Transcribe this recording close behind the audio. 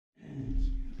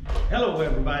Hello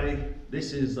everybody,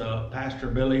 this is Pastor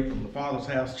Billy from the Father's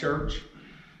House Church.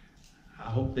 I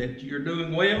hope that you're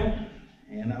doing well,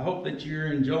 and I hope that you're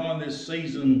enjoying this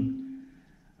season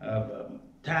of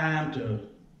time to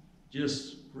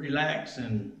just relax,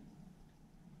 and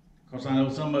of course I know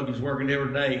some of you's working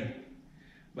every day.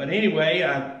 But anyway,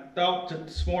 I thought that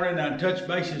this morning I'd touch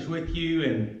bases with you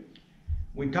and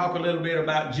we talk a little bit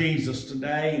about Jesus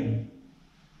today and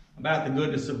about the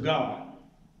goodness of God.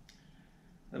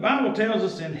 The Bible tells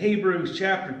us in Hebrews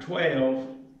chapter 12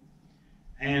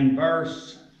 and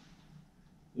verse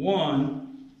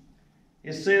 1,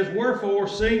 it says, "Wherefore,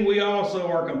 seeing we also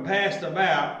are compassed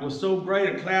about with so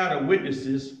great a cloud of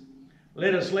witnesses,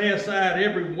 let us lay aside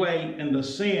every weight and the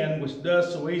sin which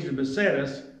does so easily beset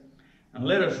us, and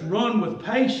let us run with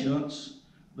patience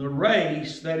the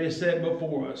race that is set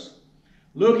before us,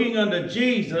 looking unto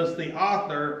Jesus, the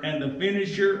author and the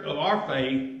finisher of our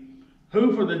faith,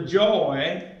 who for the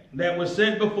joy that was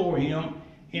set before him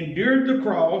endured the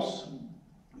cross,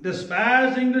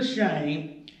 despising the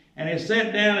shame, and is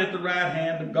set down at the right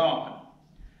hand of God."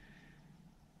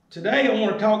 Today I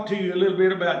want to talk to you a little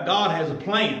bit about God has a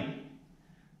plan.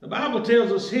 The Bible tells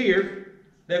us here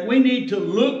that we need to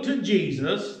look to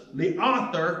Jesus, the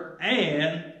author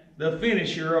and the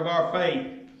finisher of our faith.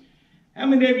 How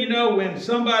many of you know when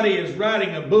somebody is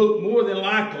writing a book, more than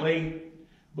likely,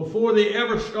 before they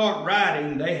ever start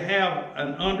writing, they have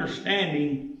an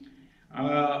understanding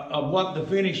of what the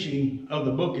finishing of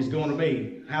the book is going to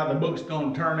be, how the book's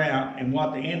going to turn out, and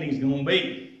what the ending is going to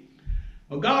be.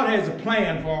 Well, God has a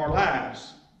plan for our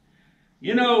lives.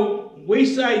 You know, we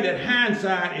say that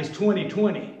hindsight is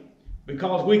 20/20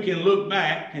 because we can look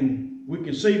back and we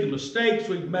can see the mistakes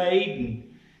we've made,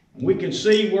 and we can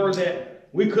see where that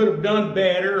we could have done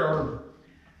better, or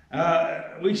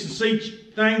we can see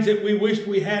things that we wished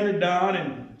we hadn't done,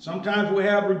 and sometimes we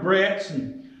have regrets,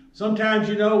 and sometimes,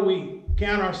 you know, we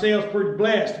count ourselves pretty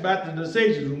blessed about the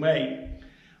decisions we made.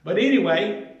 But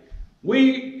anyway,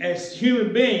 we as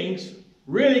human beings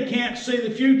really can't see the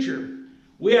future.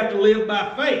 We have to live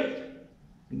by faith.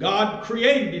 God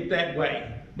created it that way.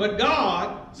 But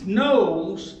God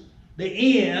knows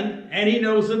the end, and He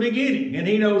knows the beginning, and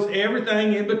He knows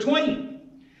everything in between.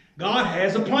 God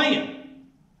has a plan.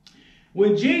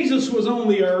 When Jesus was on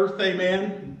the earth,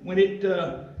 amen, when it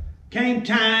came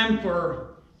time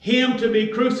for Him to be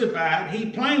crucified, He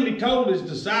plainly told His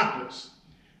disciples,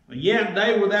 yet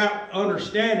they were without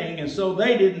understanding, and so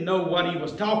they didn't know what He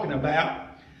was talking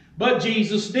about, but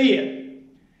Jesus did.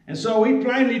 And so He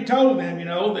plainly told them, you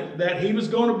know, that He was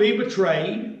going to be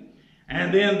betrayed,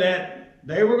 and then that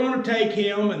they were going to take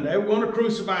Him and they were going to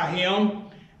crucify Him,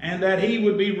 and that He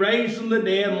would be raised from the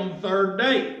dead on the third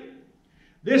day.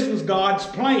 This was God's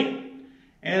plan.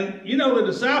 And you know, the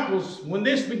disciples, when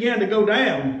this began to go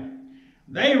down,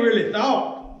 they really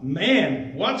thought,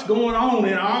 man, what's going on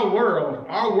in our world?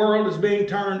 Our world is being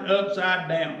turned upside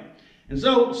down. And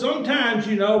so sometimes,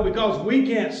 you know, because we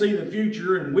can't see the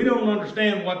future and we don't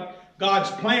understand what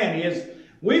God's plan is,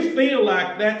 we feel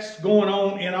like that's going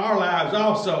on in our lives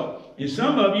also. And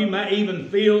some of you may even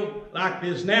feel like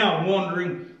this now,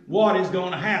 wondering what is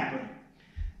going to happen.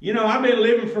 You know, I've been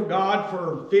living for God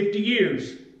for 50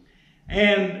 years.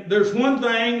 And there's one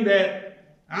thing that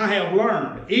I have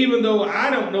learned. Even though I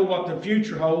don't know what the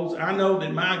future holds, I know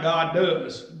that my God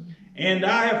does. And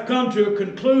I have come to a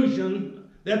conclusion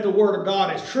that the Word of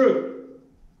God is true.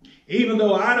 Even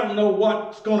though I don't know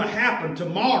what's going to happen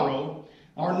tomorrow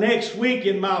or next week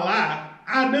in my life,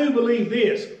 I do believe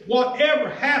this. Whatever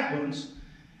happens,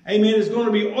 amen, is going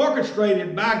to be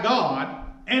orchestrated by God,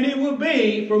 and it will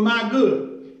be for my good.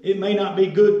 It may not be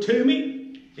good to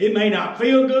me. It may not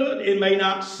feel good. It may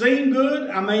not seem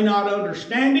good. I may not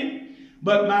understand it.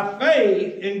 But my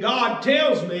faith in God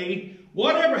tells me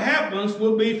whatever happens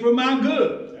will be for my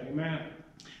good. Amen.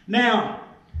 Now,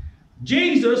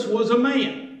 Jesus was a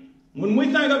man. When we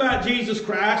think about Jesus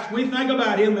Christ, we think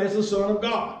about Him as the Son of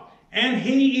God. And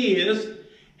He is,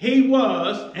 He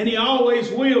was, and He always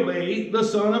will be the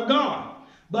Son of God.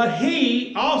 But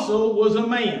He also was a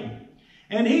man.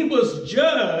 And He was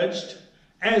judged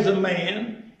as a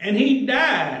man, and He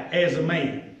died as a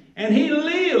man, and He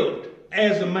lived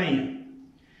as a man.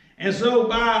 And so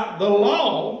by the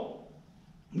law,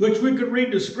 which we could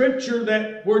read the scripture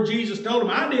that where Jesus told him,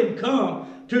 I didn't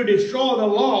come to destroy the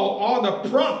law or the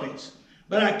prophets,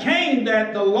 but I came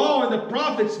that the law and the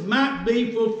prophets might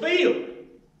be fulfilled.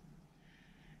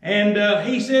 And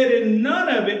He said, and none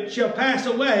of it shall pass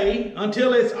away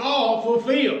until it's all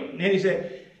fulfilled. And He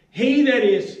said, he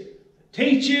that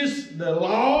teaches the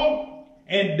law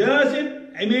and does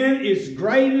it, amen, is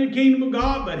great in the kingdom of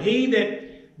God. But he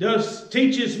that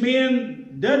teaches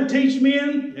men doesn't teach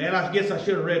men, and I guess I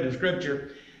should have read the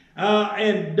scripture,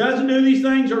 and doesn't do these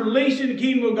things are least in the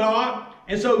kingdom of God.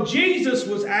 And so Jesus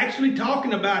was actually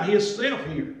talking about himself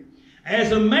here.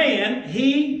 As a man,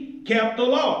 he kept the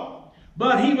law.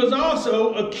 But he was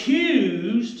also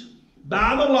accused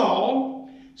by the law,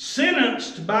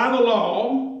 sentenced by the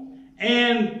law,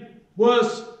 and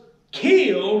was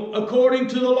killed according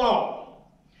to the law.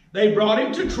 They brought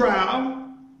him to trial.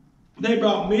 They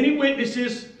brought many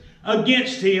witnesses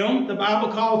against him. The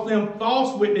Bible calls them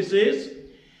false witnesses.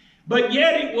 But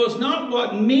yet it was not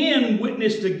what men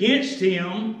witnessed against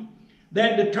him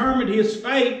that determined his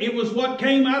fate. It was what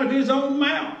came out of his own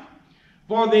mouth.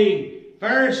 For the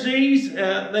Pharisees,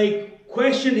 they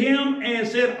questioned him and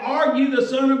said, "Are you the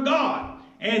Son of God?"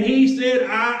 And he said,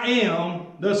 "I am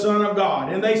the Son of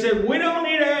God." And they said, "We don't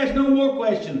need to ask no more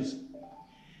questions.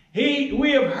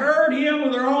 We have heard him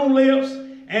with our own lips."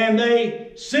 And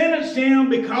they sentenced him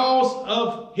because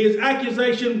of his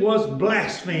accusation was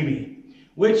blasphemy,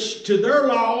 which to their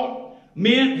law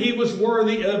meant he was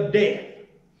worthy of death.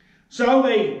 So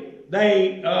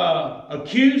they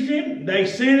accused him, they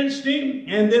sentenced him,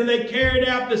 and then they carried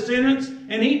out the sentence,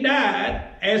 and he died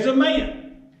as a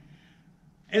man.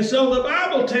 And so the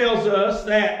Bible tells us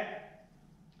that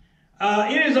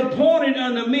it is appointed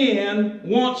unto men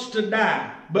once to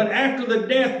die, but after the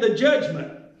death, the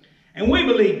judgment. And we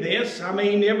believe this. I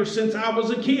mean, ever since I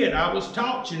was a kid, I was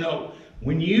taught,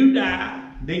 when you die,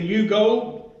 then you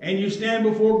go and you stand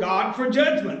before God for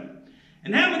judgment.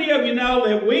 And how many of you know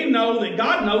that we know that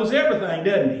God knows everything,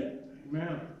 doesn't he?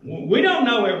 Amen. We don't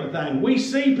know everything. We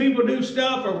see people do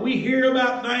stuff or we hear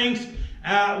about things.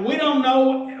 We don't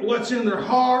know what's in their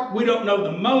heart. We don't know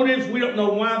the motives. We don't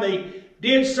know why they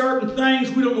did certain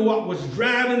things. We don't know what was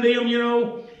driving them,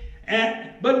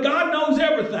 But God knows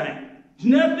everything.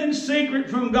 Nothing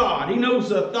secret from God. He knows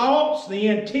the thoughts, the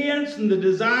intents, and the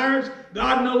desires.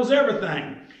 God knows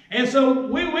everything. And so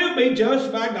we will be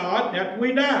judged by God after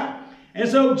we die. And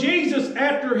so Jesus,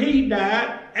 after he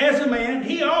died as a man,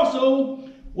 he also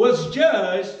was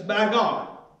judged by God.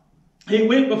 He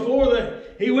went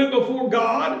before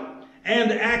God, and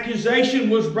the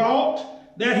accusation was brought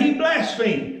that he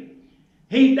blasphemed.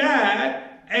 He died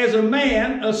as a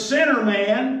man, a sinner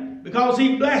man, because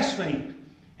he blasphemed.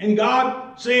 And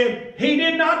God said he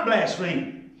did not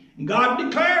blaspheme. And God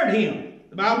declared him.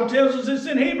 The Bible tells us this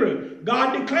in Hebrew.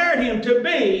 God declared him to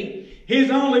be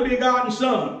his only begotten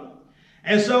Son.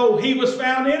 And so he was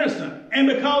found innocent. And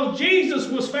because Jesus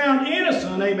was found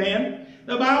innocent, amen,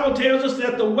 the Bible tells us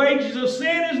that the wages of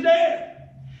sin is death.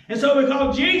 And so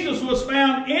because Jesus was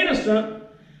found innocent,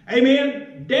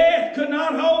 amen, death could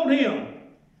not hold him.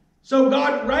 So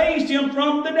God raised him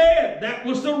from the dead. That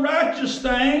was the righteous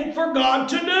thing for God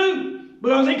to do,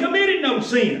 because he committed no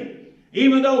sin,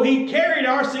 even though he carried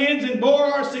our sins and bore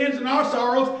our sins and our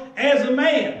sorrows as a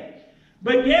man.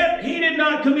 But yet he did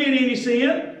not commit any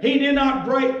sin. He did not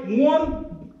break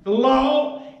one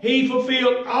law. He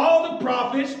fulfilled all the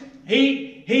prophets.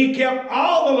 He kept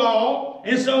all the law.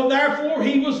 And so therefore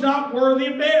he was not worthy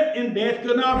of death, and death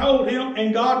could not hold him,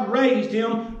 and God raised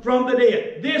him from the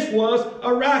dead. This was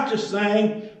a righteous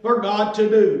thing for God to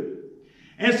do.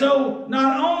 And so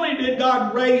not only did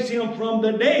God raise him from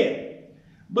the dead,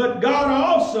 but God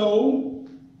also,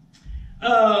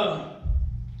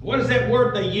 what is that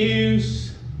word they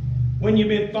use when you've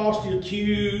been falsely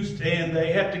accused and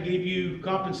they have to give you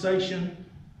compensation?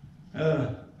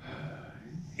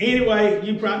 Anyway,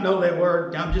 you probably know that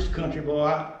word. I'm just a country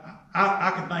boy.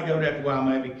 I can think of it after a while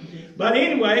maybe. But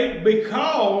anyway,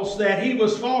 because that he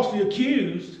was falsely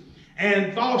accused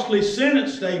and falsely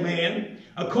sentenced, amen,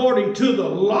 according to the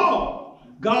law,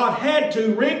 God had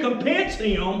to recompense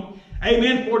him,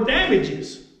 amen, for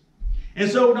damages.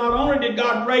 And so not only did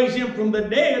God raise him from the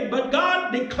dead, but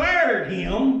God declared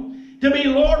him to be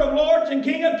Lord of Lords and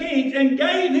King of Kings, and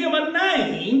gave him a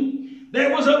name that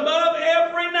was above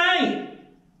every name.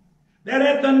 That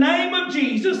at the name of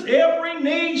Jesus, every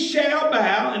knee shall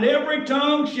bow and every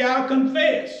tongue shall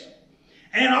confess.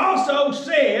 And also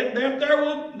said that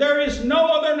there is no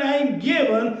other name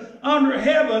given under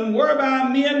heaven whereby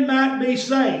men might be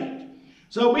saved.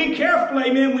 So be careful,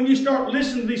 amen, when you start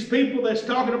listening to these people that's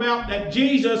talking about that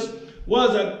Jesus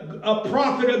was a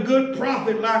prophet, a good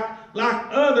prophet like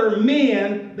other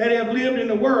men that have lived in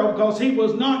the world, because he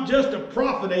was not just a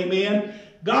prophet, amen.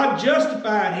 God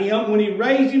justified him when he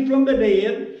raised him from the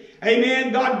dead.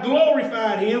 Amen. God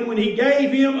glorified him when he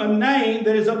gave him a name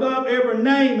that is above every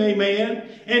name. Amen.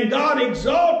 And God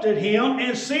exalted him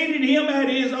and seated him at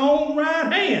his own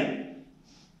right hand.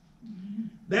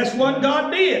 That's what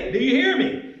God did. Do you hear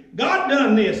me? God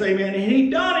done this. Amen. And he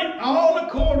done it all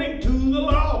according to the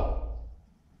law.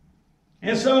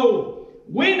 And so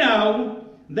we know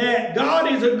that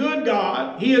God is a good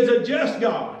God. He is a just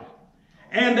God.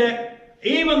 And that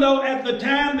even though at the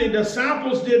time the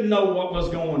disciples didn't know what was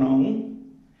going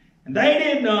on, and they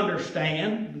didn't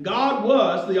understand, God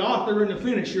was the author and the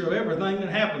finisher of everything that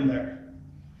happened there.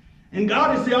 And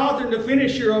God is the author and the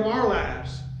finisher of our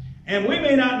lives. And we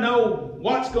may not know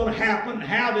what's going to happen,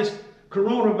 how this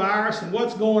coronavirus and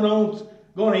what's going on is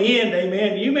going to end,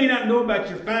 amen. You may not know about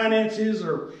your finances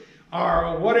or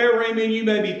whatever, amen, you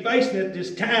may be facing at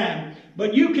this time.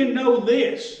 But you can know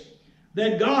this,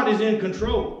 that God is in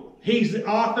control. He's the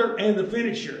author and the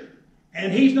finisher.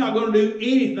 And He's not going to do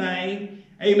anything,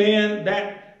 amen,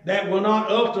 that will not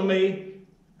ultimately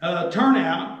turn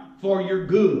out for your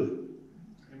good.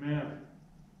 Amen.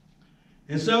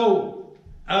 And so,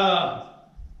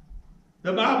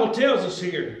 the Bible tells us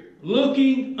here,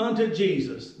 looking unto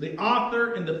Jesus, the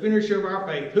author and the finisher of our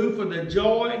faith, who for the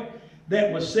joy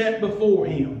that was set before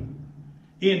Him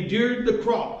endured the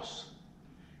cross,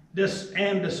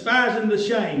 and despising the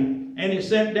shame, and is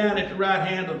set down at the right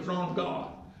hand of the throne of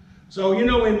God. So, you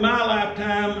know, in my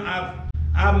lifetime,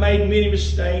 I've made many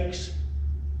mistakes.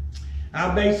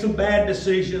 I've made some bad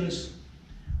decisions.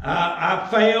 I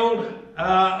failed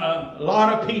a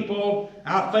lot of people.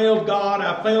 I failed God.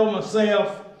 I failed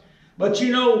myself. But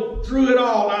you know, through it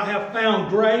all, I have found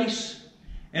grace.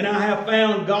 And I have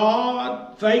found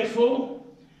God faithful.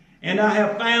 And I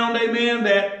have found, amen,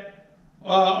 that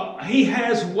He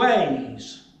has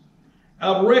ways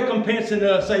of recompensing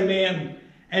us, amen,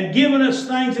 and giving us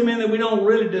things, amen, that we don't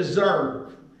really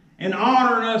deserve. And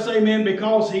honoring us, amen,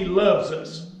 because He loves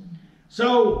us.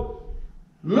 So,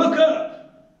 look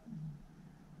up.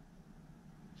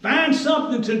 Find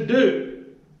something to do.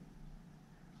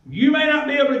 You may not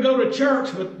be able to go to church,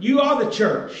 but you are the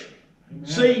church. Amen.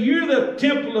 See, you're the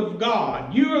temple of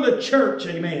God. You are the church,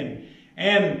 amen.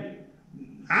 And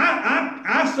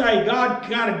I say God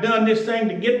kind of done this thing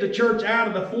to get the church out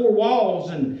of the four walls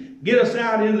and get us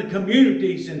out in the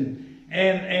communities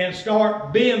and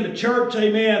start being the church,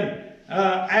 amen,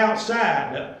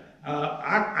 outside.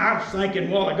 I was thinking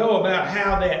a while ago about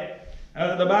how that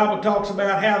the Bible talks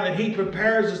about how that He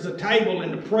prepares us a table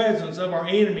in the presence of our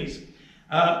enemies.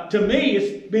 To me,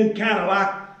 it's been kind of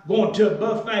like going to a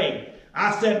buffet.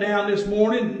 I sat down this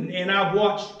morning and I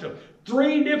watched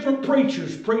 3 different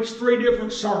preachers preach 3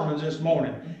 different sermons this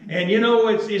morning. And you know,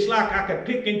 it's like I could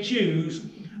pick and choose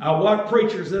what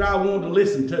preachers that I wanted to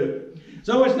listen to.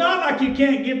 So it's not like you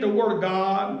can't get the Word of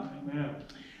God. Amen.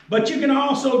 But you can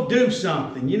also do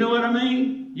something. You know what I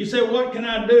mean? You say, what can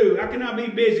I do? How can I be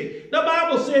busy? The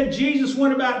Bible said Jesus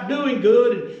went about doing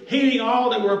good and healing all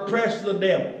that were oppressed of the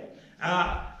devil.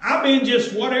 I've been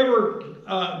just whatever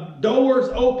doors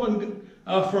open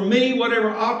for me, whatever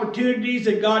opportunities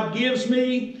that God gives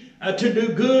me to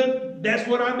do good, that's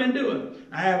what I've been doing.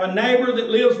 I have a neighbor that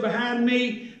lives behind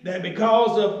me that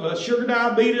because of sugar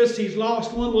diabetes, he's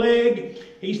lost one leg.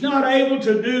 He's not able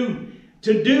to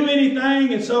do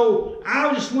anything, and so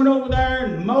I just went over there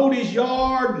and mowed his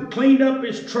yard and cleaned up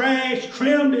his trash,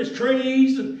 trimmed his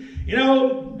trees, and you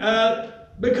know,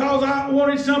 because I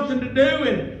wanted something to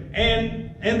do,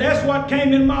 and that's what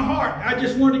came in my heart. I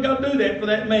just wanted to go do that for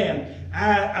that man.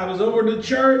 I was over to the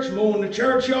church, mowing the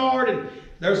churchyard, and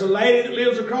there's a lady that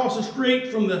lives across the street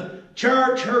from the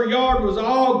church. Her yard was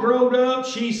all growed up.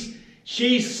 She's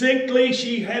sickly.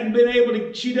 She hadn't been able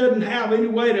to, she doesn't have any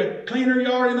way to clean her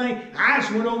yard or anything. I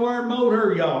just went over and mowed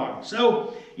her yard.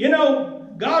 So, you know,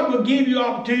 God will give you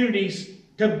opportunities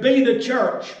to be the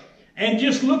church. And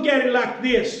just look at it like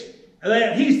this,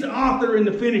 that He's the author and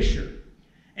the finisher.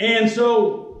 And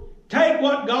so, take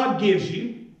what God gives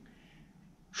you,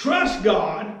 trust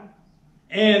God,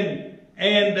 and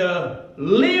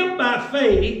live by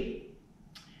faith,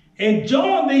 and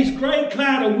join these great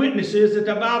cloud of witnesses that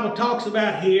the Bible talks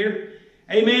about here.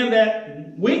 Amen.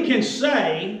 That we can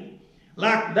say,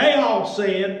 like they all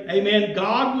said, amen,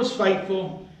 God was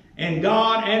faithful and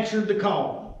God answered the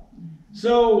call.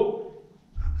 So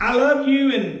I love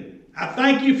you and I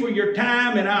thank you for your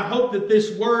time, and I hope that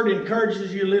this word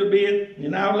encourages you a little bit.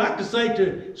 And I would like to say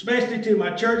especially to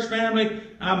my church family,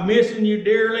 I'm missing you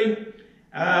dearly.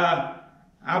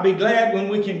 I'll be glad when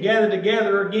we can gather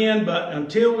together again, but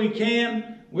until we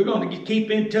can, we're going to keep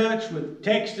in touch with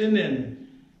texting and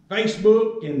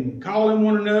Facebook and calling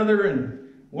one another and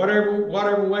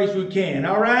whatever ways we can.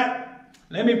 All right?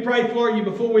 Let me pray for you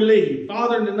before we leave.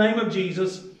 Father, in the name of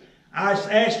Jesus, I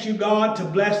ask you, God, to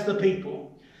bless the people.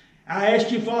 I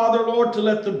ask you, Father, Lord, to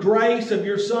let the grace of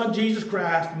your Son, Jesus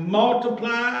Christ,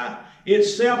 multiply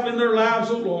itself in their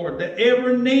lives, O Lord, that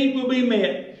every need will be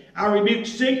met. I rebuke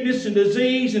sickness and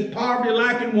disease and poverty,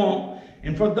 lack and want.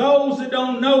 And for those that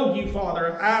don't know you,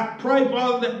 Father, I pray,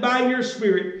 Father, that by your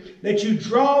Spirit, that you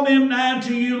draw them nigh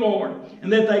to you, Lord,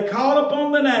 and that they call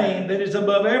upon the name that is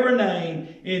above every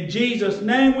name. In Jesus'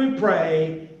 name we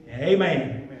pray.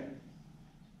 Amen.